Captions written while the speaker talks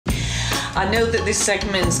I know that this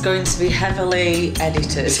segment's going to be heavily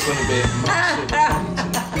edited. It's going to be massive.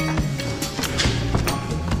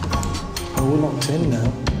 Oh, we're locked in now.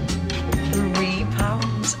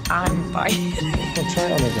 £3, I'm buying it. I'll try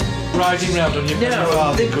it on again. Riding round on your penny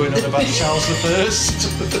farthing, going on about Charles the First.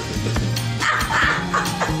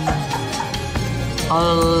 I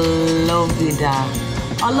love you, Dad.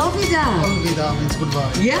 I love you, Dad. Love you, that means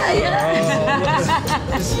goodbye. Yeah,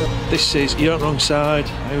 yeah. This is, you're on the wrong side.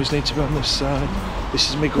 I always need to be on this side. This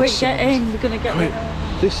is me good Quick, side. get in. We're going to get in.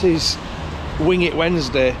 This is Wing It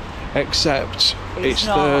Wednesday, except it's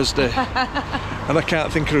Thursday. And I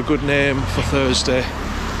can't think of a good name for Thursday.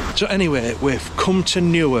 So anyway, we've come to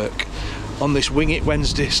Newark on this Wing It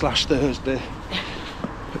Wednesday / Thursday.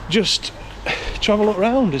 Just to have a look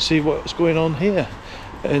around and see what's going on here.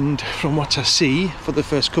 And from what I see for the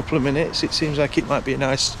first couple of minutes, it seems like it might be a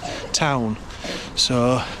nice town.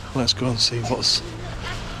 So let's go and see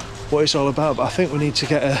what it's all about. But I think we need to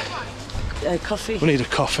get a coffee. We need a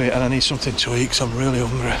coffee, and I need something to eat because I'm really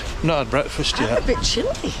hungry. I've not had breakfast yet. I'm a bit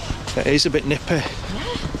chilly. It is a bit nippy.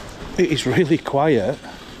 Yeah. It is really quiet.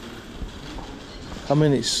 I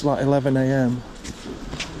mean, it's like 11 AM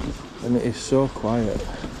and it is so quiet.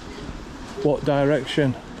 What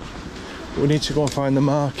direction? We need to go and find the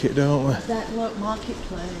market, don't we? That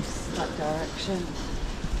marketplace, that direction.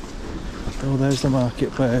 Oh, there's the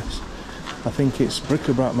marketplace. I think it's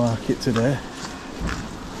bric-a-brac market today.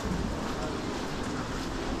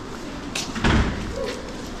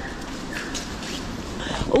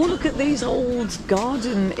 Oh, look at these old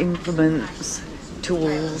garden implements,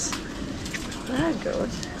 tools. They're good.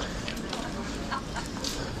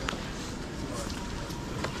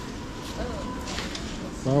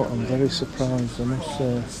 Well, I'm very surprised, I must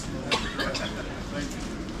say.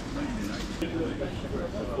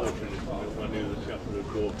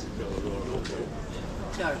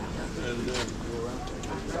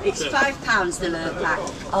 It's £5 the low pack.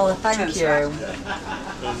 Oh, thank you.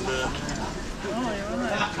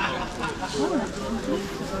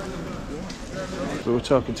 We were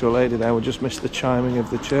talking to a lady there, we just missed the chiming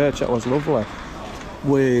of the church. That was lovely.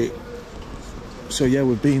 So yeah,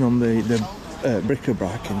 we've been on the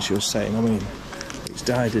bric-a-brac, and she was saying, I mean, it's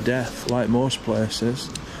died a death like most places,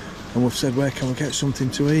 and we've said, where can we get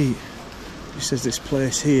something to eat? She says this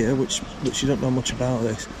place here, which you don't know much about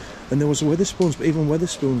this, and there was a Wetherspoons, but even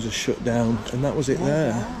Wetherspoons are shut down, and that was it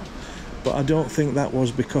there. But I don't think that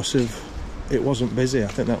was because of it wasn't busy. I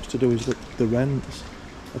think that was to do with the rents,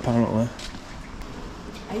 apparently.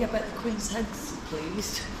 I bet the Queen's Head's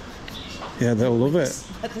pleased. Yeah, they'll love it.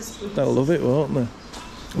 They'll love it, won't they?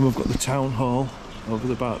 And we've got the town hall over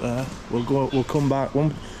the back there. We'll come back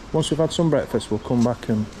once we've had some breakfast. We'll come back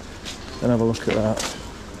and have a look at that.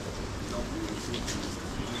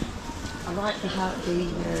 I like the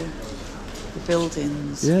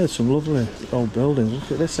buildings. Yeah, some lovely old buildings.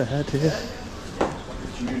 Look at this ahead here.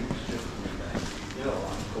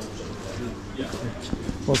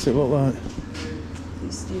 What's it look like?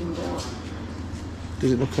 It's doing well.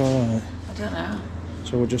 Does it look alright? I don't know.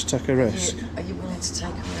 So we'll just take a risk. Are you willing to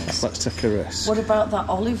take a risk? Let's take a risk. What about that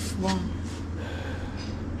olive one?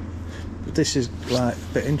 But this is like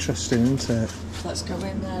a bit interesting, isn't it? Let's go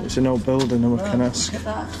in there. It's an old building, and we can ask. Look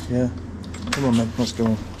at that. Yeah. Come on, then. Let's go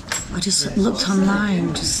on. I just looked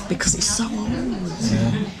online just because it's so old.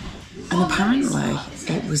 Yeah. And apparently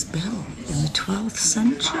it was built in the 12th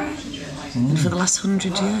century. And for the last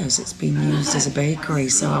 100 years it's been used as a bakery,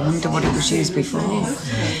 so I wonder what it was used before.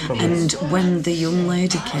 And when the young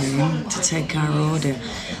lady came to take our order,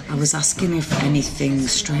 I was asking if anything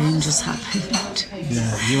strange has happened.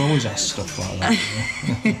 Yeah, you always ask stuff like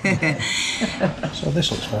that. So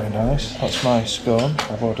this looks very nice. That's my scone.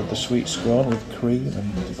 I've ordered the sweet scone with cream,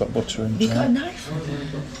 and you've got butter in there. You got a knife?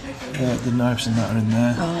 Yeah, the knives and that are in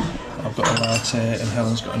there. Oh. I've got a latte, and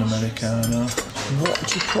Helen's got an Americano. What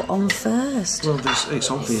do you put on first? Well, it's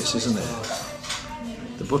obvious, isn't it?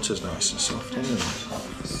 The butter's nice and soft, anyway.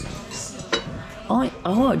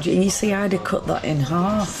 Oh, you see, I'd have cut that in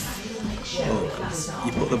half. Look,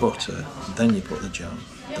 you put the butter, then you put the jam,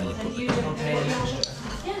 then you put the cream.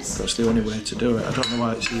 That's the only way to do it. I don't know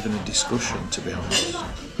why it's even a discussion, to be honest.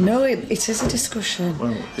 No, it is a discussion.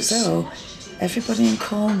 Well, it's... So, everybody in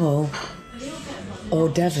Cornwall or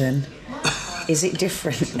Devon, is it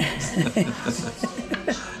different?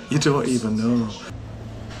 You don't even know.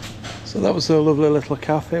 So that was a lovely little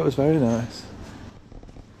cafe. It was very nice.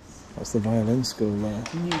 That's the violin school there.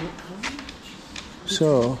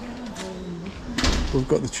 So we've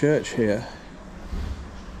got the church here.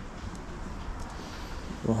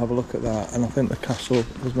 We'll have a look at that, and I think the castle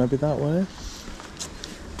was maybe that way.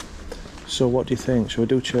 So So what do you think? Shall we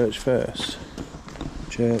do church first?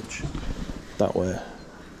 Church. That way.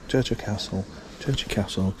 Church or castle? Church or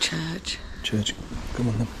castle? Church. Church. Come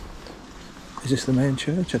on then. Is this the main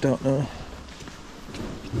church? I don't know.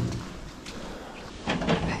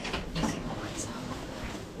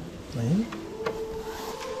 Yeah.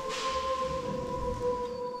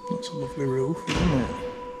 That's a lovely roof, isn't it?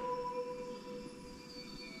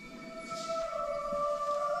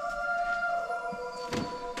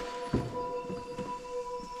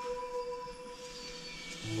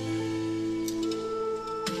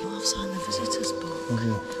 I've signed the visitors book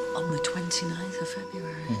on the 29th of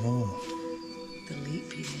February. Oh. The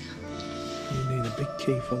leap year. You need a big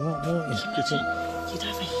key for that, don't you? You'd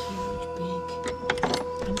have a huge big...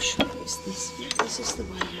 I'm sure it's this. Yeah, this is the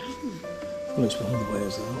way out. Well, it's one of the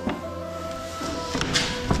ways out.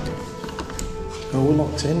 Oh, we're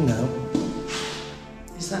locked in now.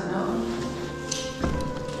 Is that not?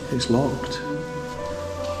 It's locked. I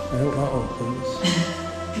hope that opens.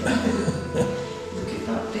 Look at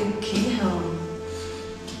that big keyhole.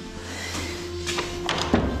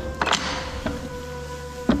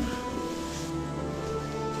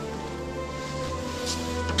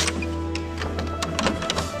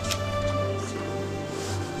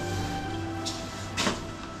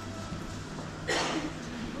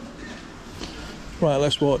 Right,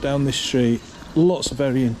 let's walk down this street. Lots of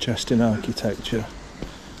very interesting architecture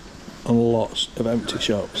and lots of empty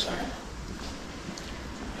shops.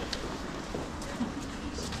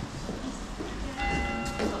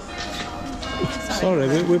 Sorry,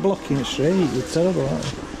 we're blocking the street. It's terrible,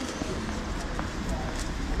 aren't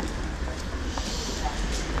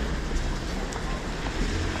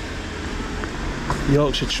we?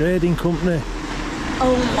 Yorkshire Trading Company.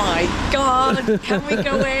 Oh my God! Can we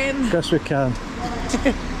go in? Yes, we can.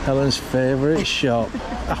 Helen's favourite shop,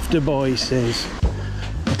 after Boyce's.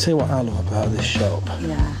 I'll tell you what I love about this shop.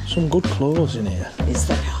 Yeah. Some good clothes in here. Is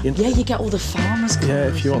there? Yeah, you get all the farmers' clothes. Yeah,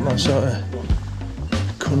 if you want that sort of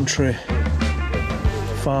country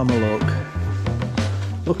farmer look.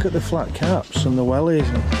 Look at the flat caps and the wellies.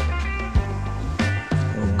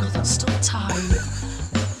 Oh God, that's still tight.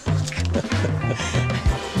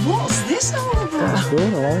 What's this all about? That's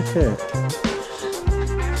good, I like it.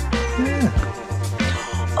 Yeah.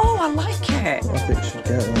 Oh, I like it. I think you should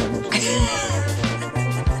get that.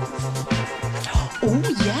 Oh,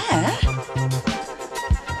 yeah.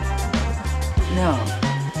 No.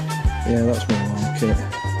 Yeah, that's more like it.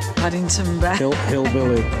 Paddington Bear.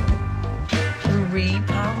 Hillbilly.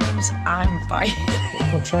 £3. I'm buying.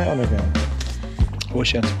 I'll try it on again. I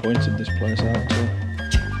wish I had pointed this place out too.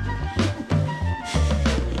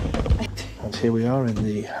 And here we are in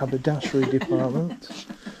the haberdashery department.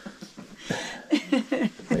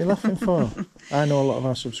 What are you laughing for? I know a lot of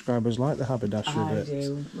our subscribers like the haberdashery I bit.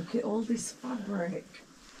 do. Look at all this fabric.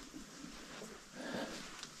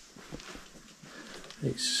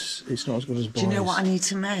 It's not as good as boys. Do you know what I need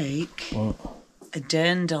to make? What? A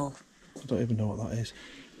dirndl. I don't even know what that is.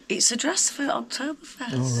 It's a dress for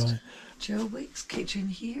Oktoberfest. Oh, right. Joe Wick's Kitchen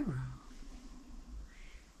Hero.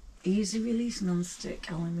 Easy release non-stick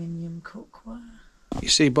aluminium cookware. You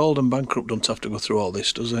see, Bald and Bankrupt don't have to go through all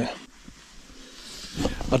this, does it?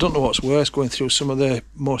 I don't know what's worse, going through some of the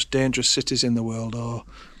most dangerous cities in the world or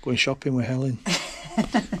going shopping with Helen.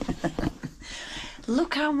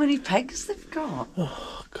 Look how many pegs they've got.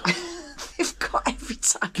 Oh, God. They've got every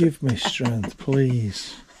type. Give me strength,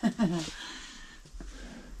 please. Do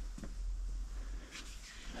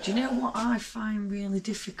you know what I find really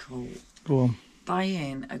difficult? Go on.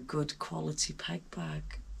 Buying a good quality peg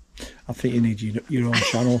bag. I think you need your own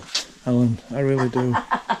channel, Helen. I really do.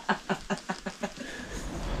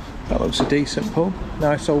 That looks a decent pub.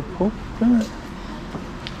 Nice old pub, isn't it?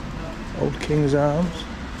 Old King's Arms.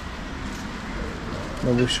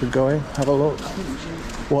 Maybe we should go in, have a look.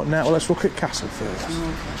 What now? Well, let's look at Castle first.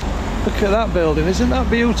 Okay. Look at that building. Isn't that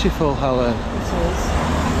beautiful, Helen? It is.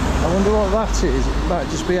 I wonder what that is. It might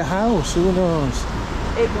just be a house, who knows?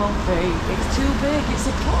 It won't be. It's too big. It's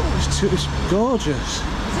a pub. It's gorgeous.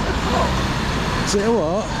 Is it a pub? Is it a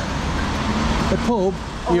what? A pub?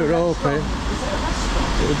 Or You're a hoping. restaurant? Is it a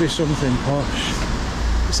restaurant? It would be something posh.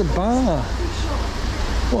 It's a bar.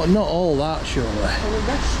 What, not all that, surely? Or a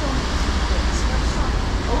restaurant? It's a restaurant.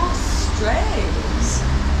 Oh, strange.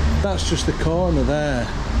 That's just the corner there.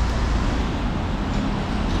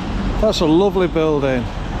 That's a lovely building.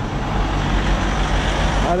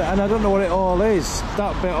 And I don't know what it all is.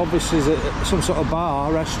 That bit obviously is some sort of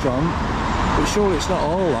bar, restaurant, but surely it's not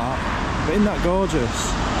all that. But isn't that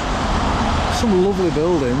gorgeous? Some lovely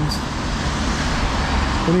buildings.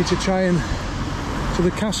 We need to try and So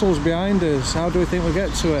the castle's behind us. How do we think we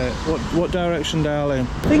get to it? What direction, darling?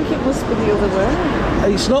 I think it must be the other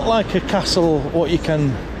way. It's not like a castle, what you can...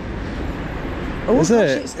 Oh, is gosh,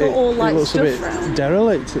 it? it's got all like it looks stuff a bit round.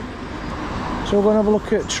 derelict. So we're going to have a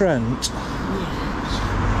look at Trent.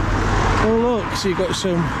 Oh look, so you've got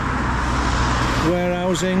some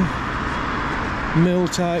warehousing, mill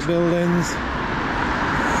type buildings.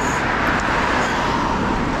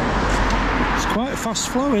 It's quite fast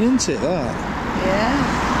flowing, isn't it, that? Yeah.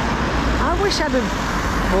 I wish I'd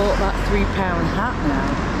have bought that £3 hat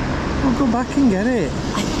now. I'll go back and get it.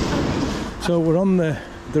 So we're on the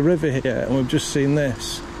river here and we've just seen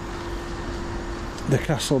this. The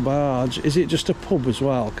castle barge. Is it just a pub as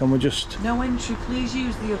well? Can we just... No entry, please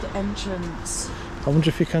use the other entrance. I wonder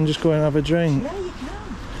if you can just go and have a drink. Yeah, you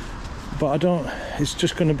can. But I don't... It's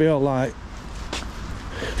just going to be all like...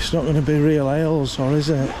 It's not going to be real ales, or is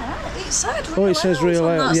it? Yeah, it said real Oh, it says real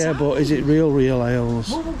ales. Yeah, side. but is it real ales?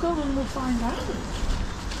 Well, we'll go and we'll find out.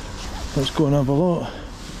 Let's go and have a look.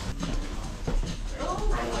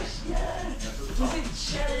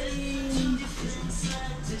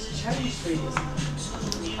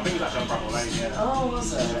 Oh,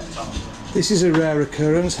 was it? This is a rare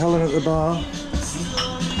occurrence. Helen at the bar.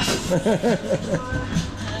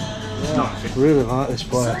 Really like this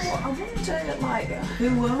place. So, I wonder, like,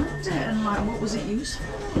 who owned it and, like, what was it used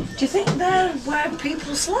for? Do you think they're where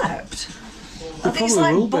people slept? They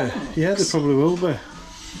probably will be. Yeah, they probably will be.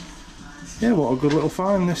 Yeah, what a good little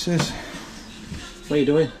find this is. What are you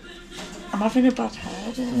doing? I'm having a bad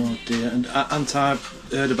head. Oh dear, and I've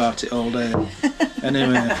heard about it all day.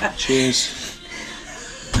 Anyway, cheers.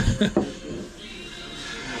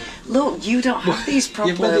 Look, you don't have these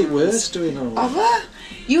problems. You've made it worse doing all that. Have I?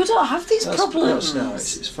 You don't have these problems. That's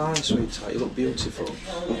nice. It's fine, sweetheart. You look beautiful.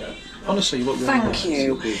 Yeah. Honestly, you look really Thank nice.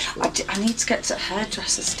 you. look beautiful. I need to get to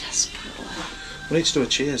hairdressers desperately. We need to do a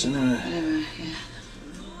cheers, anyway. Anyway, yeah.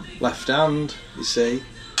 Left hand, you see.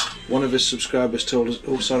 One of his subscribers told us,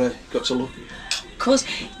 oh sorry, got to look. Cause,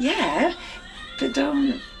 yeah, but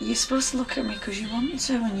don't, you're supposed to look at me because you want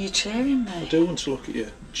to and you're cheering me. I do want to look at you.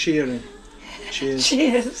 Cheering. Cheers.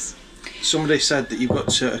 Cheers. Somebody said that you've got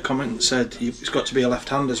to, a comment said it's got to be a left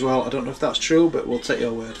hand as well. I don't know if that's true, but we'll take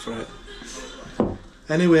your word for it.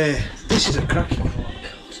 Anyway, this is a cracking. Oh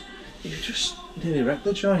God, you just nearly wrecked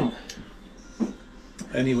the joint.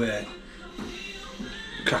 Anyway,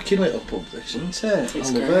 cracking little pub this, isn't it?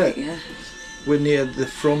 It's I love great, it. yeah. We're near the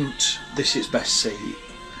front. This is best seat,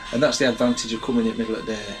 and that's the advantage of coming in the middle of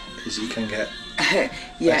the day, is you can get. Yeah,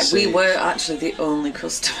 best we seat. were actually the only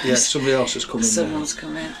customers. Yeah, somebody else has come in. Someone's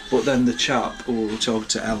come in. But then the chap who we talked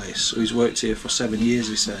to, Ellis, who's worked here for 7 years,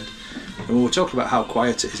 he said, and we were talking about how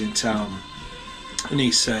quiet it is in town, and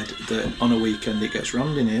he said that on a weekend it gets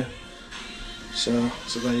rammed in here. So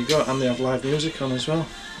there you go, and they have live music on as well.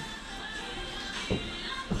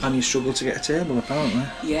 And you struggle to get a table, apparently.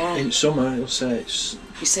 Yeah. In summer, he'll say it's...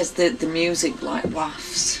 He says that the music like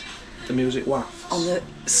wafts. The music wafts. On the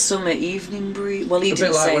summer evening breeze. Well, he a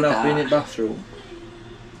didn't bit like say when that. I've been in bathroom.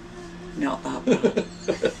 Not that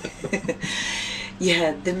bad.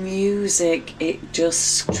 Yeah, the music, it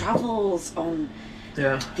just travels on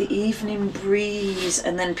the evening breeze,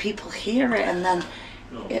 and then people hear it, and then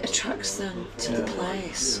it attracts them to the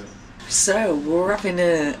place. So we're having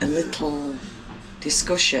a little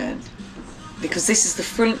discussion, because this is the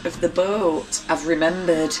front of the boat. I've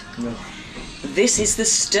remembered. Yeah. This is the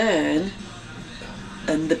stern,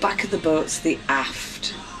 and the back of the boat's the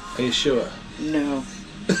aft. Are you sure? No.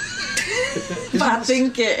 But I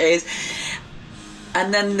think it is.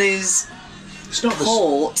 And then there's It's not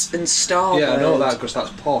port and starboard. Yeah, I know that because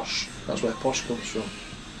that's posh. That's where posh comes from.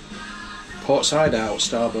 Port side out,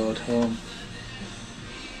 starboard home.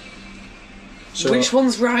 So, which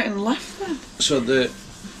one's right and left then? So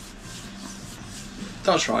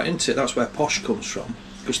that's right, isn't it? That's where posh comes from.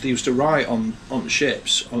 Because they used to write on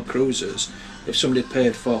ships, on cruisers, if somebody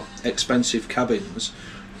paid for expensive cabins,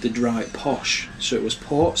 they'd write posh. So it was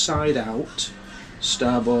port side out,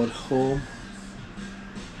 starboard home.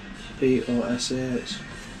 P-O-S-H.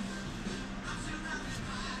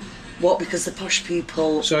 What, because the posh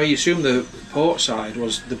people... So you assume the port side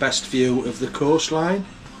was the best view of the coastline?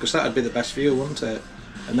 Because that would be the best view, wouldn't it?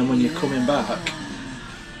 And then when you're coming back...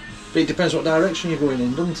 But it depends what direction you're going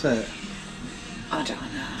in, doesn't it? I don't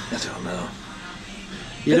know. I don't know.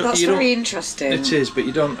 But that's very interesting. It is, but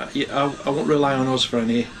you don't... I won't rely on us for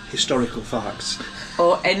any historical facts.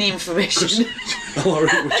 Or any information. Or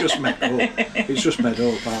it was just made up. It's just made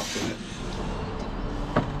up after it.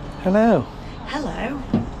 Hello. Hello.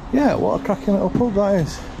 Yeah, what a cracking little pub that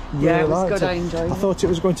is. Yeah, Really it was liked good, I enjoyed it. I thought it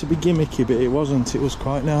was going to be gimmicky, but it wasn't. It was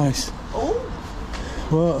quite nice. Oh.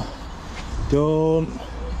 What? Don't.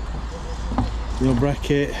 You'll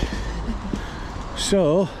break it.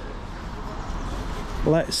 So,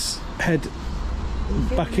 let's head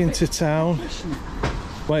back into town.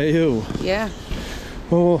 Where are you? Yeah.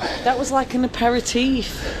 Oh. That was like an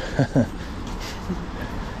aperitif.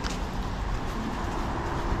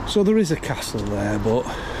 So there is a castle there, but...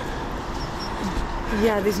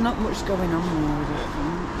 Yeah, there's not much going on there.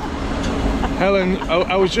 Helen,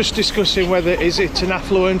 I was just discussing whether is it an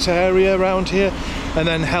affluent area around here, and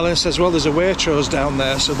then Helen says, well, there's a Waitrose down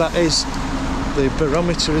there, so that is the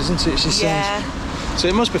barometer, isn't it? She says. So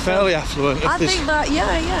it must be fairly affluent. I think that,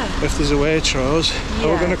 yeah. If there's a Waitrose. Yes.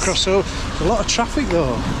 We're going to cross over. There's a lot of traffic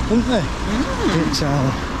though, isn't there? In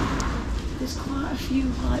town. There's quite a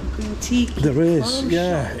few like boutique. There is, clothes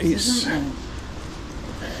yeah. shops,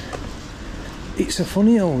 It's a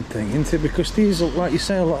funny old thing, isn't it? Because these are, like you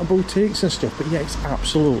say, a lot of boutiques and stuff, but yeah, it's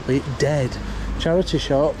absolutely dead. Charity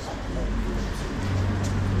shop. Yes.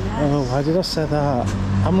 Oh, why did I say that?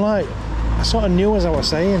 I'm like, I sort of knew as I was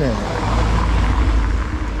saying it.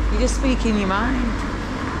 You just speak in your mind.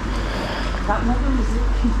 That woman was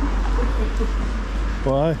looking.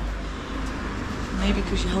 Why? Maybe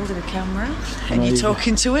because you're holding a camera and you're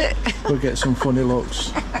talking to it. We'll get some funny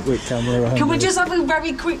looks with camera around. Can we just have a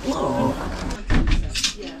very quick look?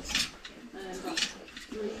 Yes. About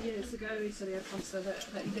 3 years ago, he said he had cancer that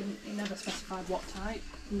he never specified what type.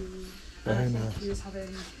 Very nice. He was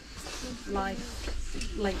having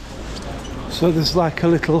life length. So there's like a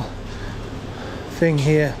little thing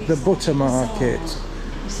here, the butter market.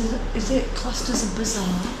 Is it classed as a bazaar?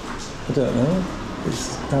 I don't know.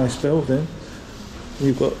 It's a nice building.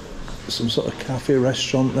 You've got some sort of cafe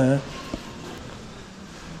restaurant there. I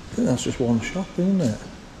think that's just one shop, isn't it?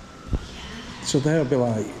 So they'll be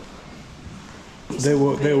like, they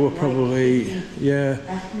were probably, yeah,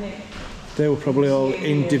 they were probably all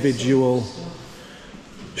individual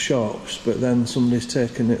shops, but then somebody's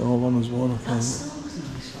taken it all on as one, I think.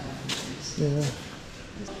 Yeah.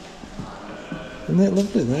 Isn't it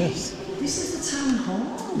lovely, this? This is the town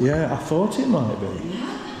hall. Yeah, I thought it might be.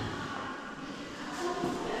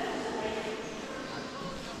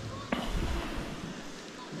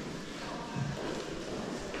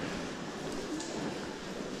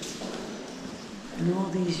 And all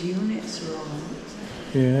these units are all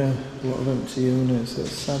empty. Yeah, a lot of empty units.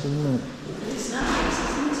 It's sad, isn't it? It's nice,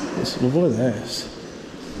 isn't it? It's lovely, this.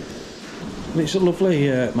 It's a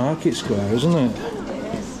lovely market square, isn't it?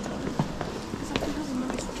 It is.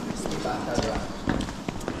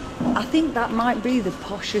 I think that might be the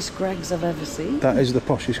poshest Greggs I've ever seen. That is the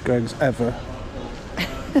poshest Greggs ever.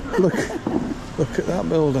 Look at that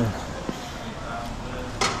building.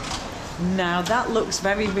 Now that looks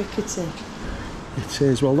very rickety. It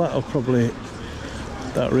is. Well,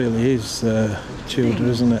 that really is Tudor,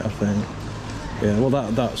 isn't it? I think. Yeah.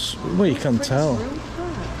 Well, that's well, you can tell.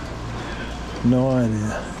 No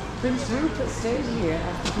idea. Prince Rupert stayed here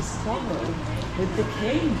after his quarrel with the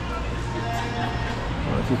king.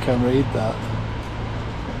 Well, if you can read that.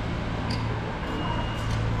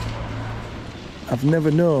 I've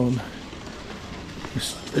never known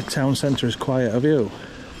the town centre is quiet. Have you?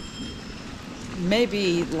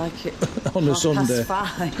 Maybe like it On a Sunday.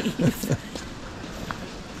 5:30.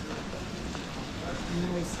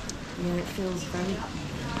 Yeah, it feels very.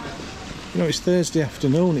 You know, it's Thursday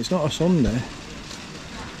afternoon. It's not a Sunday.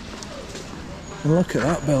 And look at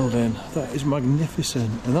that building. That is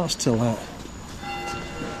magnificent, and that's to let.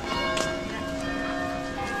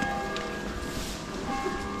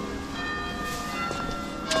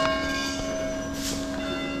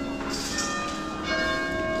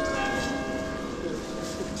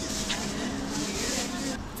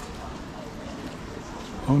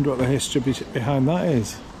 I wonder what the history behind that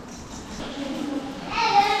is.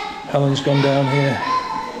 Helen's gone down here.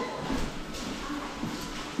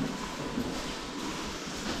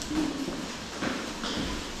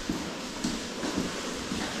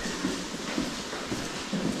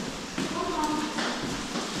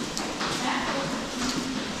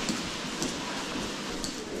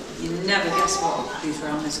 You never guess what is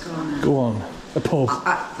around this corner. Go on, a pub.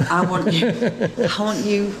 I want you. I want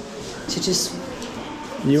you to just.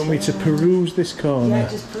 You want me to peruse this corner? Yeah,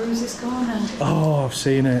 just peruse this corner. Oh, I've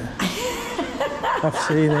seen it. I've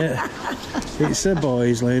seen it. It's the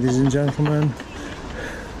boys, ladies and gentlemen.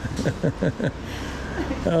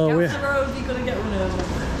 Oh, Down the road, you're gonna get run over.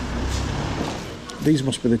 These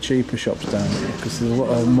must be the cheaper shops down here because there's a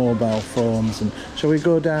lot of mobile phones. And shall we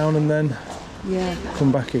go down and then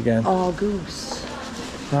come back again? Argus.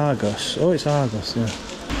 Argus. Oh, it's Argus. Yeah.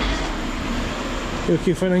 You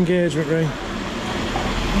looking for an engagement ring?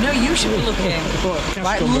 No, you should be looking.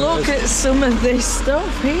 Like, look at some of this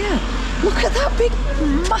stuff here. Look at that big,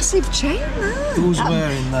 massive chain there. Who's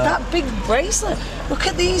wearing that? That big bracelet. Look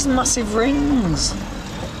at these massive rings.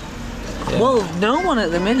 Yeah. Well, no one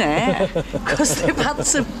at the minute, because they've had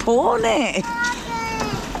to pawn it.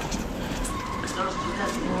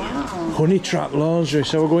 Wow. Honey Trap Lingerie,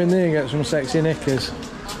 so we'll go in there and get some sexy knickers.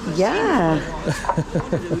 Yeah.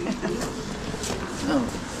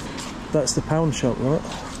 That's the pound shop, look.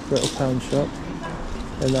 Little pound shop.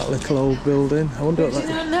 In that little old building. I wonder what that... Do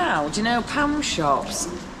you know now? Do you know pound shops?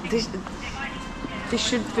 They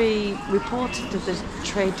should be reported to the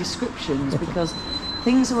trade descriptions because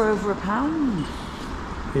things are over £1.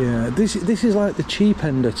 Yeah, this is like the cheap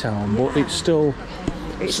end of town, but it's still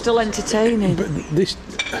entertaining. But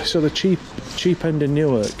the cheap end in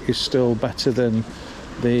Newark is still better than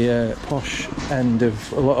the posh end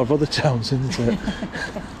of a lot of other towns, isn't it?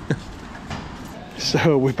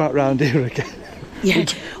 So we're back round here again. Yeah,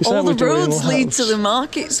 all the roads lead to the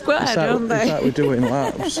market square, don't they? It's like we're doing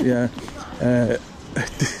laps, yeah.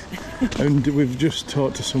 And we've just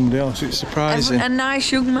talked to somebody else. It's surprising. A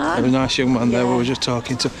nice young man. A nice young man there we were just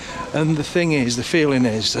talking to. And the feeling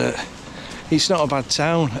is that it's not a bad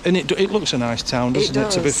town. And it looks a nice town, doesn't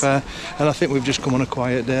it, to be fair? And I think we've just come on a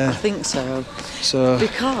quiet day. I think so.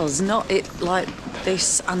 Because like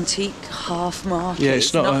this antique half market. Yeah,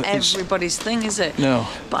 it's not everybody's thing, is it? No.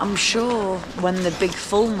 But I'm sure when the big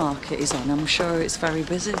full market is on, I'm sure it's very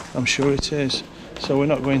busy. I'm sure it is. So we're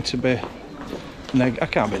not going to be... I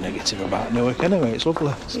can't be negative about Newark anyway. It's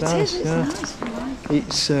lovely. It's nice.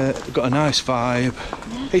 It's got a nice vibe.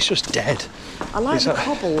 Yeah. It's just dead. I like the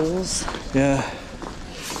cobbles. Yeah.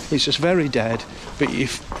 It's just very dead, but you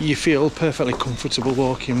feel perfectly comfortable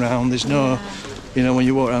walking around. There's no, you know, when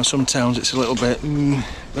you walk around some towns it's a little bit,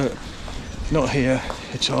 but not here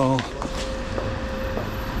at all.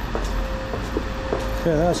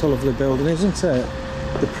 Yeah, that's a lovely building, isn't it?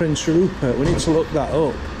 The Prince Rupert. We need to look that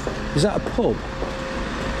up. Is that a pub?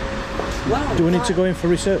 Wow. Do we need to go in for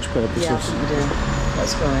research purposes? Yeah, I think we do.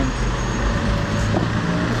 Let's go in.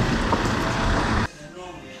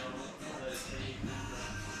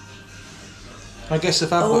 I guess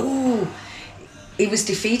if I he was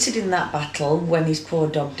defeated in that battle when his poor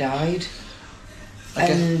dog died.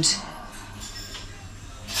 And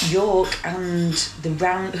York and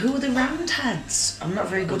who are the Roundheads? I'm not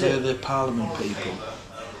very good at... They're the Parliament people.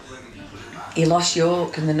 He lost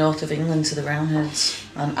York and the north of England to the Roundheads,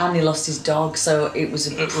 and he lost his dog, so it was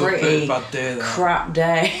a pretty bad day, crap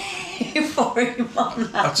day for him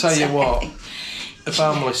on that I'll tell you day. what, if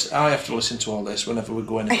I'm listening, I have to listen to all this whenever we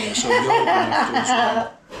go anywhere, so you're going to have to as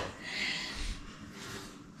well.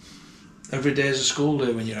 Every day is a school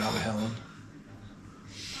day when you're out with Helen.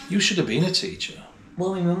 You should have been a teacher.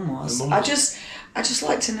 Well, my mum was. I just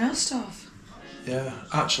like to know stuff. Yeah,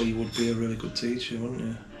 actually you would be a really good teacher, wouldn't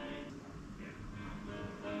you?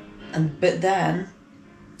 But then,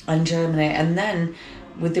 in Germany, and then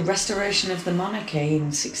with the restoration of the monarchy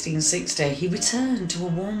in 1660, he returned to a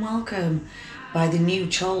warm welcome by the new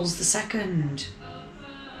Charles II.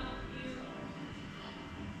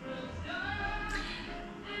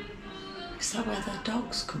 Is that where their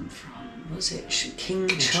dogs come from? Was it King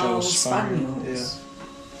Charles Spaniels? Yeah.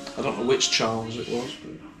 I don't know which Charles it was.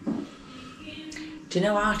 But... Do you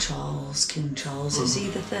know our Charles, King Charles? Is he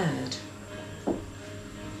the third?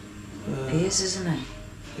 He is, isn't he?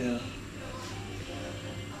 Yeah.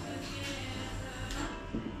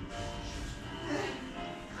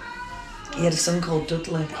 He had a son called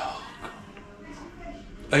Dudley. Oh, God.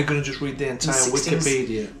 Are you going to just read the entire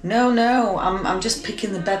Wikipedia? No, I'm just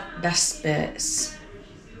picking the best bits.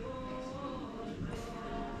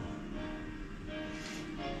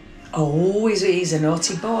 Oh, he's a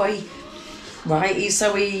naughty boy. Right,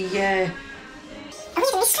 Original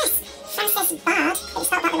mistress, Frances Bard, but it's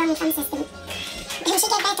spelled like the Roman Frances, didn't. Who she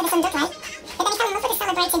gave birth to the son Dudley, but then he fell in love with a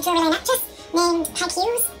celebrated Drury Lane actress named Peg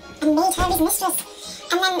Hughes and made her his mistress.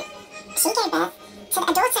 And then she gave birth to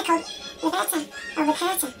a daughter called Roberta.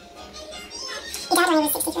 He died when he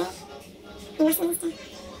was 63 in Westminster.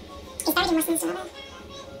 He's buried in Westminster Abbey.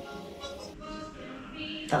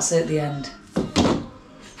 That's it at the end.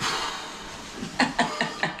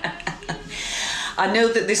 I know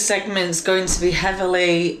that this segment's going to be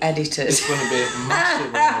heavily edited. It's going to be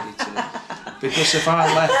massively edited. Because if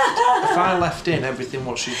I left in everything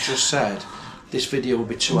what she just said, this video would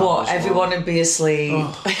be 2 hours. What? Everyone would be asleep.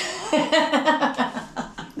 Oh.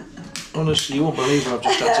 Honestly, you won't believe what I've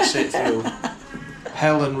just had to sit through.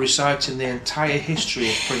 Helen reciting the entire history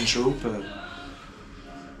of Prince Rupert.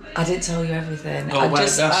 I didn't tell you everything. Oh,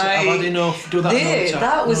 I've had enough. Do that another time.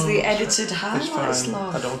 That was the edited It's highlights, fine.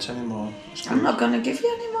 love. I don't anymore. I'm not going to give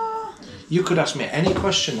you any more. You could ask me any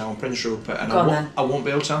question now on Prince Rupert, and I won't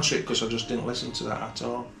be able to answer it because I just didn't listen to that at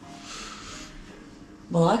all.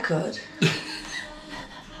 Well, I could.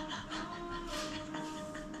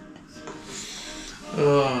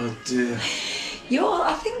 Oh dear.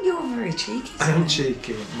 I think you're very cheeky. I am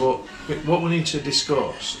cheeky, but what we need to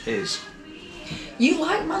discuss is. You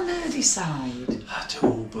like my nerdy side. I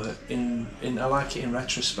do, but I like it in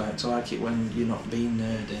retrospect. I like it when you're not being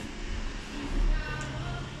nerdy.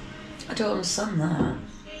 I don't understand that.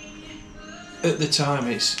 At the time,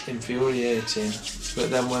 it's infuriating, but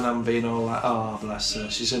then when I'm being all like, "Oh, bless her,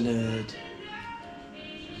 she's a nerd,"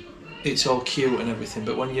 it's all cute and everything.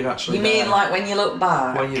 But when you're actually You mean like when you look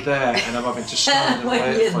back? when you're there and I'm having to stand and When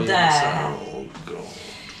wait you're for you, there. it's like, oh god.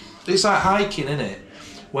 It's like hiking, isn't it?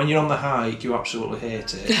 When you're on the hike, you absolutely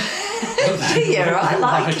hate it. Yeah, I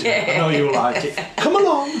like it. I know you like it. Come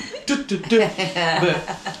along.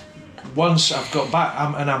 But once I've got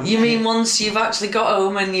back, You mean once you've actually got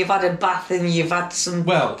home and you've had a bath and you've had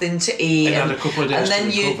something to eat, and had a couple of days and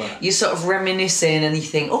then to recover. you're sort of reminiscing and you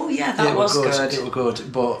think, oh yeah, that was good. It was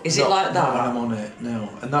good, but is it like that? Not when I'm on it, no.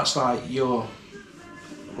 And that's like your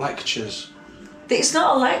lectures. It's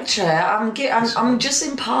not a lecture. I'm just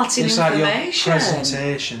imparting it's information. Like your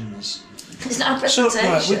presentations. It's not a presentation. So,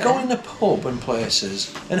 right, we go in the pub and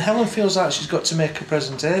places, and Helen feels like she's got to make a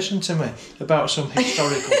presentation to me about some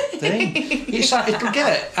historical thing. It's like, it'll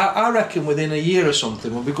get, I reckon within a year or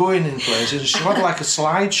something, we'll be going in places, and she'll have like a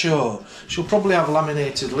slideshow. She'll probably have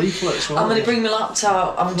laminated leaflets. I'm going to bring my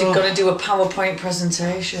laptop. I'm going to do a PowerPoint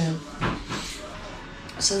presentation.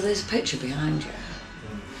 So there's a picture behind you.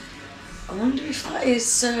 I wonder if that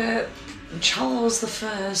is Charles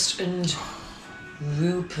I and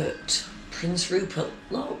Rupert. Prince Rupert,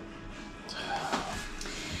 look.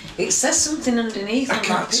 It says something underneath on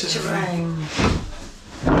that picture frame.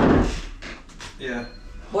 Yeah.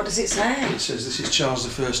 What does it say? It says this is Charles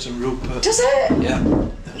I and Rupert. Does it? Yeah.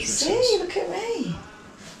 See, look at me.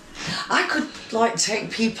 I could like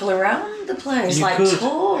take people around the place, you like could.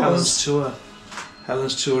 tours.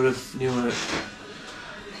 Helen's tour of Newark.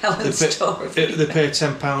 Helen's tour of Newark. They pay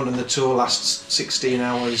 £10 and the tour lasts 16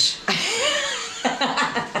 hours.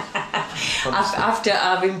 After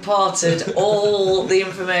I've imported all the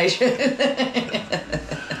information.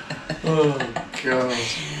 Oh god.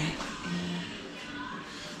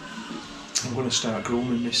 I'm going to start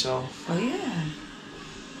grooming myself. Oh yeah.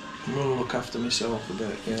 I'm going to look after myself a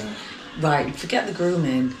bit, yeah. Right, forget the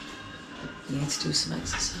grooming. You need to do some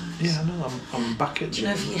exercise. Yeah, I know, I'm back at do you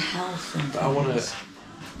know, for your health and but I want to...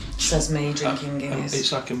 Says me drinking Guinness.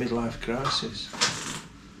 It's like a midlife crisis.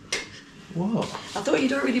 What? I thought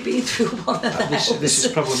you'd already been through one of those. This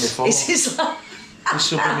is probably my fourth. This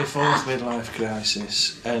will be my fourth midlife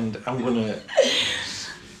crisis, and I'm gonna.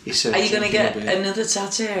 He said. Are you gonna get another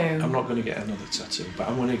tattoo? I'm not gonna get another tattoo, but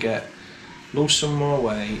I'm gonna lose some more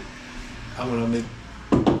weight. I'm gonna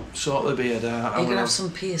sort the beard out. Are you gonna have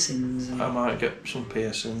some piercings? I might get some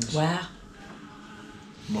piercings. Where?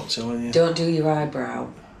 I'm not telling you. Don't do your eyebrow.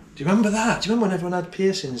 Do you remember that? Do you remember when everyone had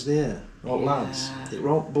piercings there? Or lads? It were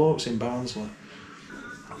all blokes in Barnsley.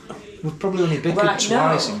 We've probably only bickered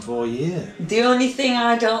twice in 4 years. The only thing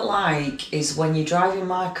I don't like is when you're driving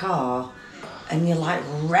my car and you're like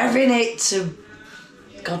revving it to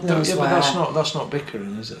God knows where. But that's not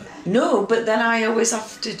bickering, is it? No, but then I always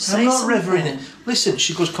have to say I'm not something. revving it. Listen,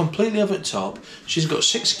 she goes completely over the top. She's got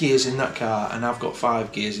 6 gears in that car and I've got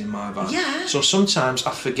 5 gears in my van. Yeah. So sometimes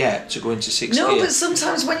I forget to go into 6 gears. No, but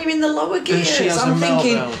sometimes when you're in the lower gears, I'm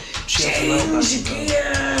thinking, change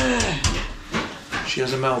gear. She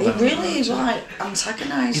has a meltdown. It really is like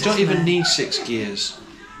antagonises You don't even need 6 gears.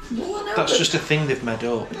 Well, no, That's just a thing they've made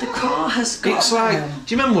up. The car has got It's like,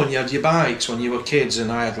 do you remember when you had your bikes when you were kids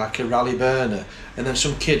and I had like a rally burner and then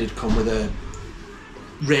some kid had come with a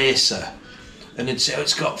racer and he'd say, oh,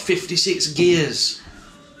 it's got 56 gears.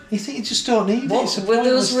 You think you just don't need it. It's a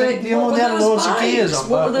pointless thing. You only had loads of gears on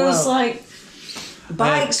What were that. those like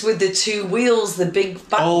bikes with the 2 wheels, the big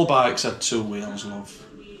all bikes had 2 wheels, love.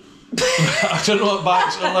 I don't know what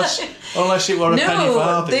bikes, unless it were a penny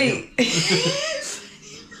farthing.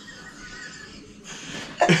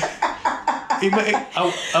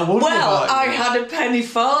 I had a penny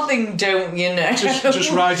farthing, don't you know?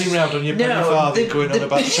 Just riding round on your penny farthing, going on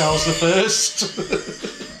about Charles I.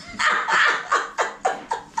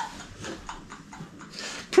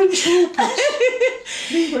 Prince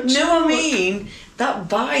Rupert. No, I mean that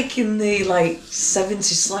bike in the like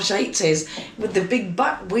 70s/80s with the big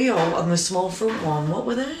back wheel and the small front one. What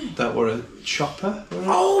were they? That were a chopper.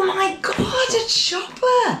 Oh my God, a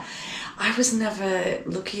chopper! I was never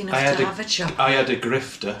lucky enough to have a chopper. I had a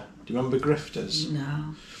grifter. Do you remember grifters?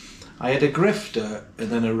 No. I had a grifter and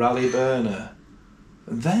then a rally burner.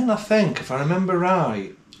 And then I think, if I remember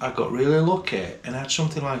right, I got really lucky and I had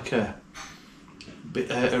something like a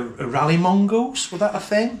rally mongoose. Was that a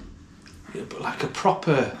thing? Yeah, but like a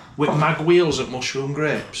proper with mag wheels and mushroom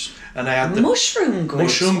grips. And I had the mushroom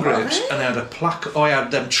grips. And I had a plaque. Oh, I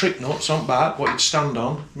had them trick nuts on back. What you'd stand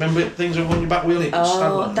on. Remember things on your back wheel? You could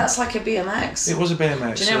stand on. That's like a BMX. It was a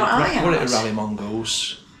BMX. Do you know what I had? Were it a rally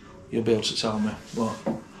mongoose? You'll be able to tell me what.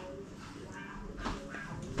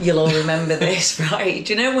 You'll all remember this, right?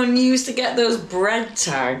 Do you know when you used to get those bread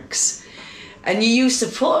tags and you used to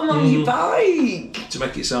put them on your bike? To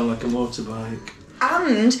make it sound like a motorbike.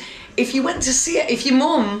 And if you went to see it, if your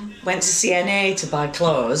mum went to CNA to buy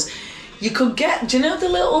clothes, you could get, do you know the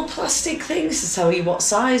little plastic things to tell you what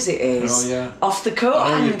size it is? Oh, yeah. Off the coat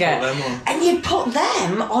hanger. You'd put them on. And you'd put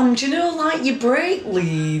them on, do you know, like your brake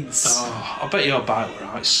leads? Oh, I bet your bike were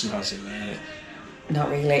right snazzy, mate. Not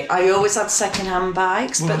really. I always had second-hand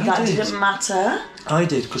bikes, but that didn't matter. I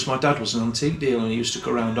did, because my dad was an antique dealer and he used to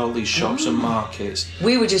go around all these shops and markets.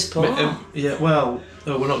 We were just poor. Yeah, well,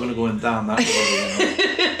 we're not going to go in down that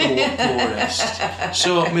road, you know. Poorest.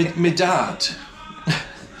 So, my dad...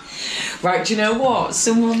 Right, do you know what?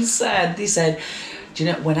 Someone said, they said, do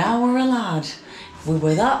you know, when I were a lad, we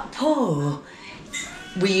were that poor,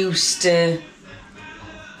 we used to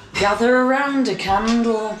gather around a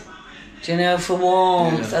candle, do you know, for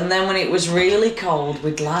warmth, and then when it was really cold,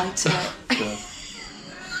 we'd light it. Sure.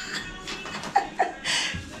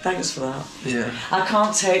 Thanks for that. Yeah. I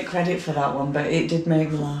can't take credit for that one, but it did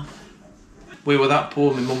make me laugh. We were that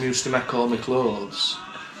poor, my mum used to make all my clothes.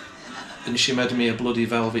 And she made me a bloody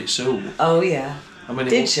velvet suit. Oh, yeah. I mean,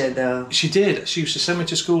 did she, though? She did. She used to send me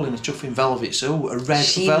to school in a chuffing velvet suit, a red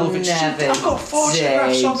she velvet suit. I've got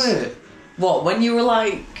photographs of it. What, when you were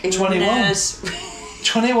like in 21.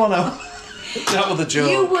 21. That was a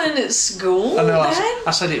joke. You weren't at school I know, then?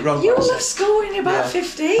 I said it wrong. You left school in about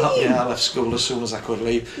 15. I left school as soon as I could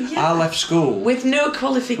leave. Yeah. I left school. With no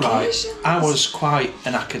qualifications. Right. I was quite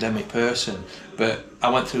an academic person, but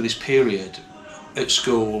I went through this period at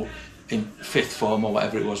school in 5th form or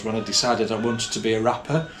whatever it was when I decided I wanted to be a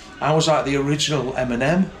rapper. I was like the original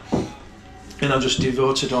Eminem, and I just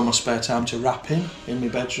devoted all my spare time to rapping in my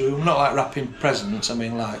bedroom. Not like rapping presents, I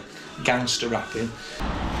mean like gangster rapping.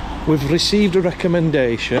 We've received a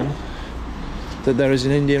recommendation that there is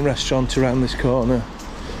an Indian restaurant around this corner,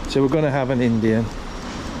 so we're going to have an Indian.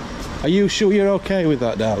 Are you sure you're okay with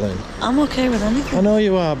that, darling? I'm okay with anything. I know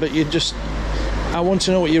you are, but I want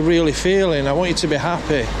to know what you're really feeling. I want you to be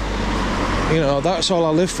happy. You know, that's all I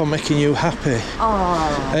live for, making you happy.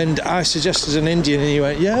 Oh. And I suggested an Indian and you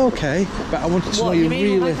went, yeah, okay. But I wanted to know you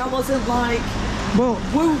mean, really... like I wasn't like well,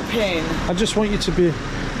 whooping? I just want you to be,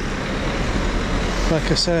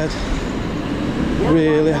 like I said,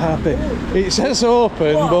 really happy. It says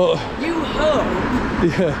open, but... You hope?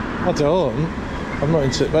 Yeah, I don't. I'm not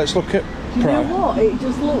into it. Let's look at price. You know what? It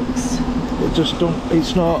just looks... It just don't...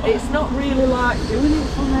 It's not... It's not really like doing it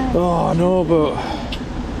for me. Oh, I know, but...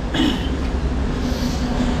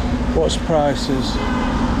 What's prices?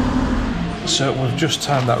 So we've just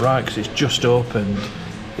timed that right because it's just opened.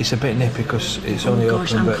 It's a bit nippy because it's only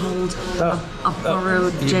gosh, open. I'm cold. I've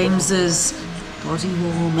borrowed James's body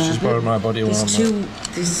warmer. She's borrowed my body warmer.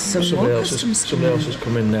 There's somebody else has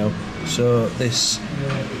come in now. So this,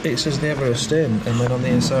 it says the Everest Inn, and then on the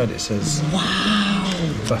inside it says wow,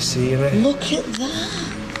 Vasiri. Look at that.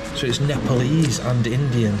 So it's Nepalese and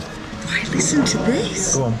Indian. Right, listen to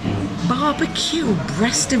this. Go on. Barbecue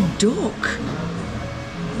breast of duck.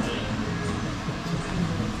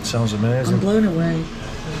 Sounds amazing. I'm blown away.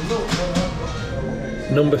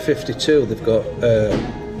 Number 52, they've got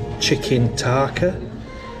chicken tarka.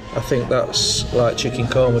 I think that's like chicken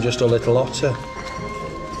korma, just a little hotter.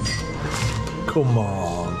 Come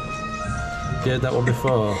on. You heard that one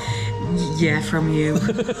before? Yeah, from you.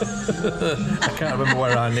 I can't remember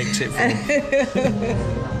where I nicked it from.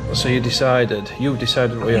 So you've decided what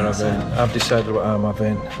you're having. I've decided what I'm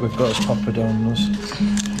having. We've got us poppadoms.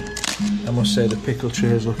 I must say the pickle tray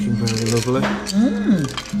is looking very lovely.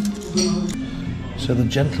 So the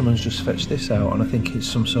gentleman's just fetched this out, and I think it's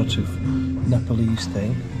some sort of Nepalese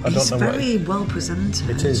thing. I don't know what. It's very well presented.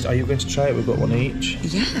 It is. Are you going to try it? We've got one each.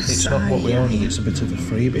 Yes. It's not what we ordered. It's a bit of a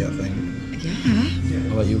freebie, I think.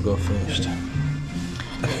 Yeah. I'll let you go first.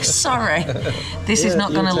 Sorry, this is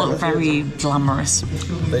not going to look very glamorous.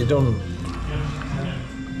 They done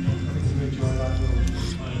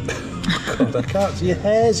God, I can't see your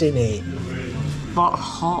hair's in it. But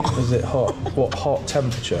hot. Is it hot? What, hot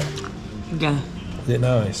temperature? Yeah. Is it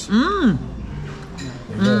nice?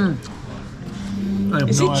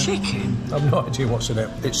 Is it chicken? I've no idea what's in it.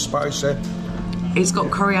 It's spicy. It's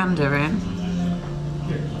got coriander in.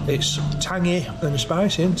 It's tangy and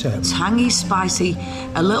spicy, isn't it? Tangy, spicy,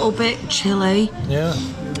 a little bit chilly. Yeah.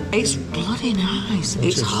 It's bloody nice. It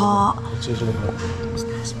It's is hot. lovely. It is lovely. It's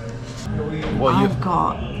nice. What I've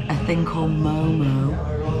got a thing called Momo,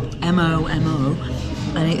 M-O-M-O,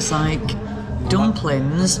 and it's like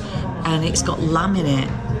dumplings, and it's got lamb in it.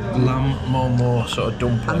 Lamb momo sort of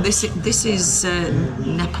dumpling. And this is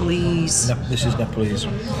Nepalese. This is Nepalese,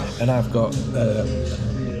 and I've got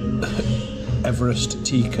Everest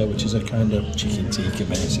tikka, which is a kind of chicken tikka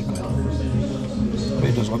basically. But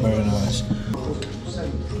it does look very nice.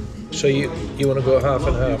 So you want to go half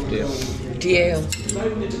and half, do you? Do you? Yeah.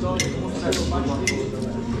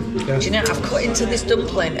 Do you know, I've cut into this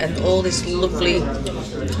dumpling and all this lovely,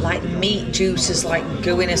 like, meat juices, like,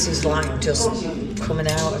 gooiness is, like, just coming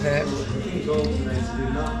out of it.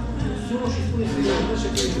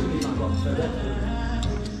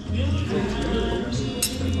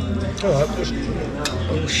 Oh,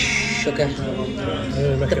 Oh, sugar.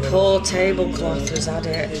 the The poor tablecloth has had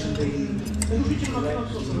it.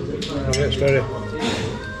 It's very.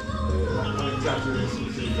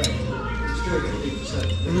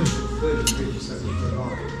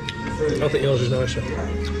 I think yours is nicer.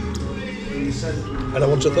 And I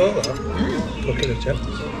wouldn't have thought that. Looking at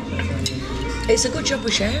it. It's a good job we're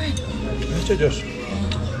sharing. It just.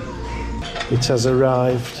 It has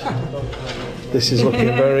arrived. This is looking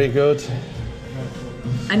very good.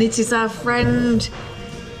 And it is our friend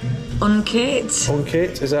Unkit.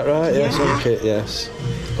 Unkit, is that right? Yes, Unkit, yes.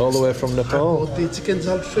 All the way from Nepal. The chickens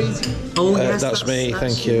are freezing. Oh, yes, that's me,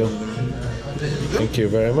 thank you. Thank you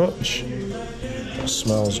very much. That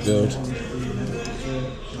smells good.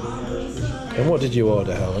 And what did you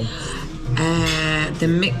order, Helen? The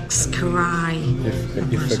mixed karai.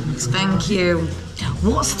 Thank Thank you.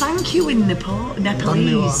 What's thank you in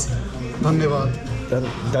Nepalese? Dhanyavad.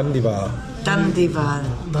 Dandivar. Dandivar.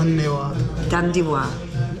 Dhanyavad. Dandiwa.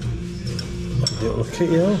 Look at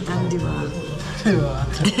you. Dandiwa.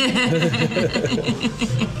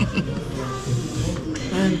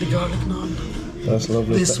 And the garlic naan. That's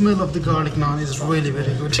lovely. The smell of the garlic naan is really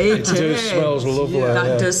very good. It smells lovely. That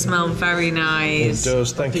yeah. does smell very nice. It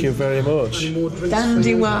does, thank you very much.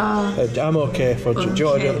 Dandiwa. I'm okay for do you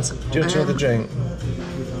want another drink?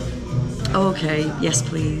 Okay, yes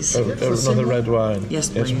please. Another red wine? Yes,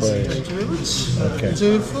 please. Thank you very much. Okay.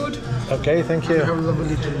 Enjoy your food. Okay, thank you. Have a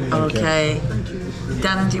lovely day. Okay.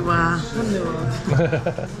 Dandiwa.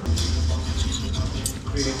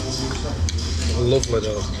 Lovely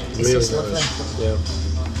though. This Really is lovely. nice. Yeah.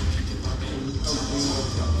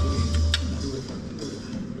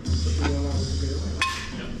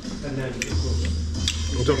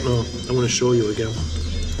 I don't know. I'm going to show you again.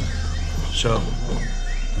 So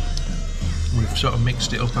we've sort of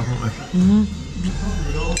mixed it up, haven't we?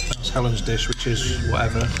 That's Helen's dish, which is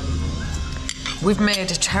whatever. We've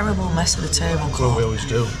made a terrible mess of the Well, we tablecloth. always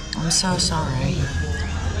do. I'm so sorry.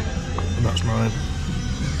 And that's mine.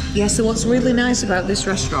 Yeah, so what's really nice about this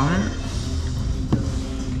restaurant,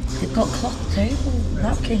 they've got cloth table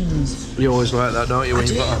napkins. You always like that, don't you? I When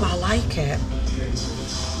do, you've got I like it.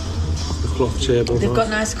 the cloth table. They've got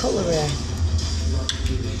nice cutlery.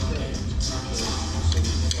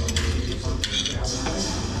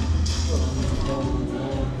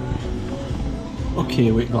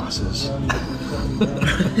 Okay, with glasses.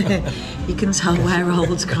 You can tell where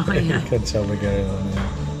old's going. You can tell we're getting on there.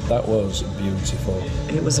 That was beautiful.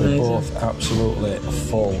 It was They're amazing. both absolutely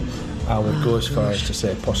full. I would go as far as to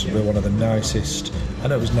say possibly one of the nicest. I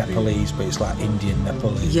know it was Nepalese, but it's like Indian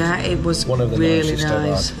Nepalese. Yeah, it was One of the really nicest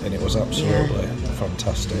nice. I've had, and it was absolutely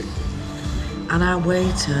fantastic. And our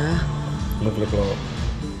waiter, Lovely bloke.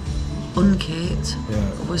 Unkit,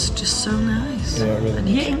 Yeah. was just so nice. Yeah, really and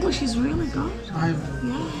your English is really good.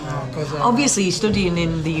 Obviously, you're studying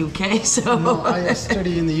in the UK, so. No, I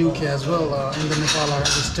study in the UK as well. In the Nepal, I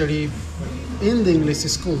study in the English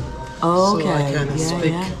school. Oh, okay. So I can Yeah,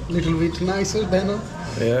 speak yeah. a little bit nicer than.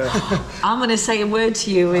 Yeah. I'm going to say a word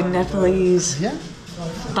to you in Nepalese, Yeah.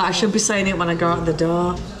 but I should be saying it when I go out the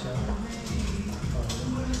door.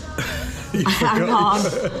 Hang on.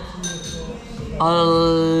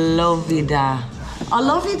 Alovida.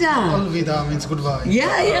 Alovida. Alvida means goodbye.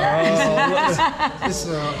 Yeah, yeah. This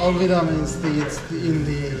Alvida means it's in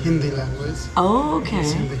the Hindi language. Oh,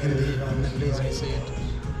 It's in okay. the Hindi and Nepalese we say it.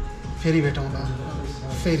 Feri betaunda.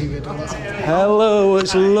 ferry way to Los Angeles. Hello,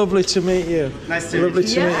 it's lovely to meet you. Nice to lovely meet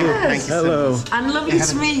to meet you. Yes. Thank you so Hello. much. And lovely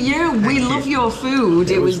to meet you. We love your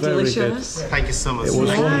food. It was very delicious. Thank you so much. It was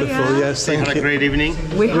wonderful. yeah. Yes, So you thank had a you. great evening.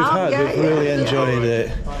 We We've have, had. We've really enjoyed it.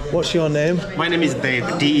 What's your name? My name is Dave,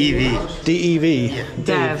 D-E-V. D-E-V.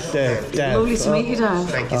 Dev. Dev. Lovely to meet you, Dev.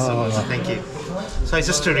 Thank you so much. Thank you. So I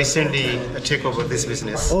just recently take over this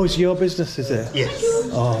business. Oh, it's your business, is it? Yes.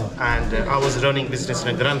 Oh, And I was running business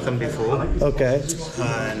in Grantham before, okay.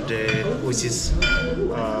 and which is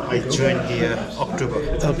I joined here October.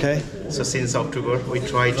 Okay. So since October, we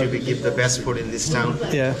try to give the best food in this town.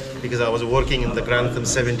 Yeah. Because I was working in the Grantham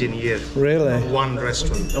 17 years. Really? One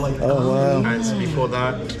restaurant. Oh, wow. And so before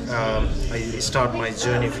that, I started my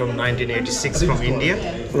journey from 1986 from India.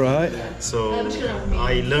 Right. So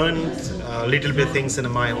I learned a little bit things in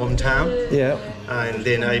my hometown, Yeah. and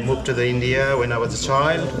then I moved to the India when I was a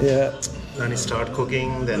child. Yeah. Then I started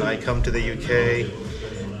cooking. Then I come to the UK.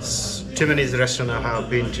 Too many restaurants I have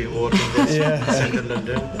been to work in this Yeah. central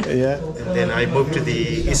London. Yeah. And then I moved to the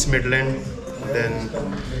East Midland. Then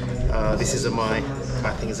this is I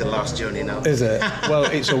think it's the last journey now. Is it? Well,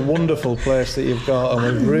 it's a wonderful place that you've got, and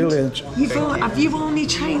we've really enjoyed. Have you only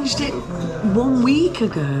changed it 1 week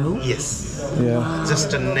ago? Yes. Yeah.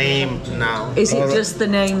 Just a name now. Is it just the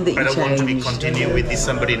name that you I don't want to be changed? continuing with this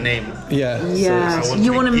somebody name. Yeah. Yeah, I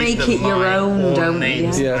you want to keep make it your my own, don't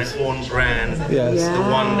names, you? Yes. my own brand. Yes. Yeah. So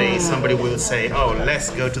one day somebody will say, "Oh, let's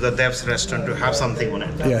go to the Dev's restaurant to have something on it."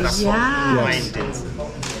 Yes. That's Yes. what my intent.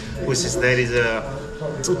 Which is there is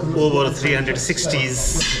over 360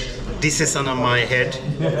 dishes on my head.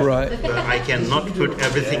 Right. But I cannot put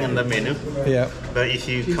everything in the menu. Yeah. But if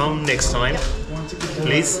you come next time,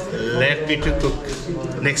 please let me to cook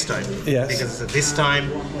next time. Yes. Because this time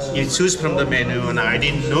you choose from the menu, and I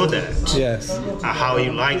didn't know that. Yes. How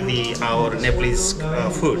you like our Nepalese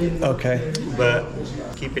food. Okay. But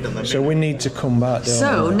keep it on the menu. So we need to come back, don't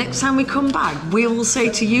So we? next time we come back, we will say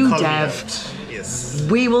to you, Call me Dev, out. Yes.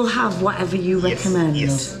 we will have whatever you recommend.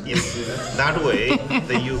 Yes, yes. That way,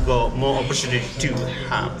 that you got more opportunity to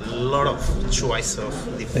have a lot of choice of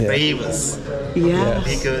the flavors. Yes.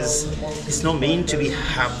 Because it's not meant to be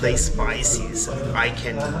have the spices. I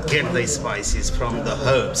can get the spices from the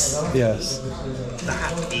herbs. Yes.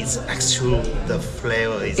 That is actual the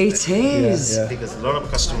flavor. Is It is. Yeah. Because a lot of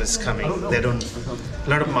customers coming, they don't. A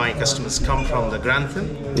lot of my customers come from the Grantham.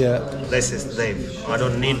 Yeah. This is them. I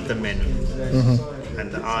don't need the menu, and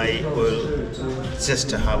I will just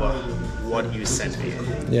have what you send me.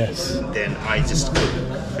 Yes. Then I just cook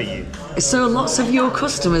for you. So lots of your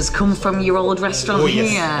customers come from your old restaurant Oh, yes,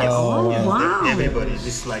 here. yes. Oh, wow. Everybody, this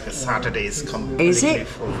is like a Saturday is completely Is it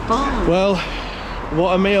full. fun? Well,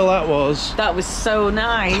 what a meal that was. That was so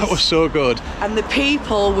nice. That was so good. And the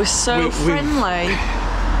people were so friendly.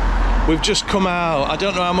 We've just come out. I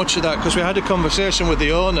don't know how much of that, because we had a conversation with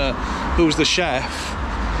the owner, who's the chef,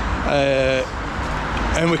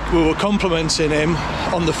 and we were complimenting him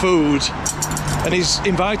on the food. And he's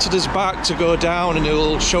invited us back to go down, and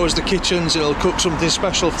he'll show us the kitchens, and he'll cook something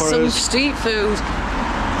special for Some us. street food.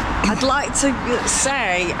 I'd like to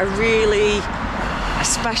say a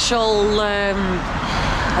special,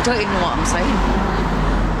 I don't even know what I'm saying.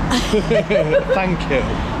 Thank you.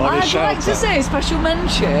 Or a I'd shout like to out. say a special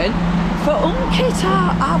mention for Unkit,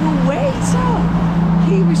 our waiter.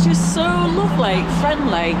 He was just so lovely,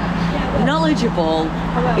 friendly, knowledgeable,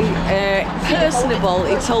 personable.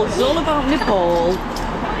 He told us all about Nepal,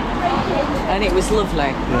 and it was lovely.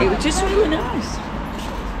 It was just really nice.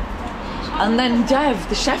 And then Dev,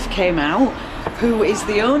 the chef, came out, who is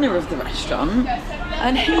the owner of the restaurant,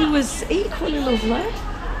 and he was equally lovely.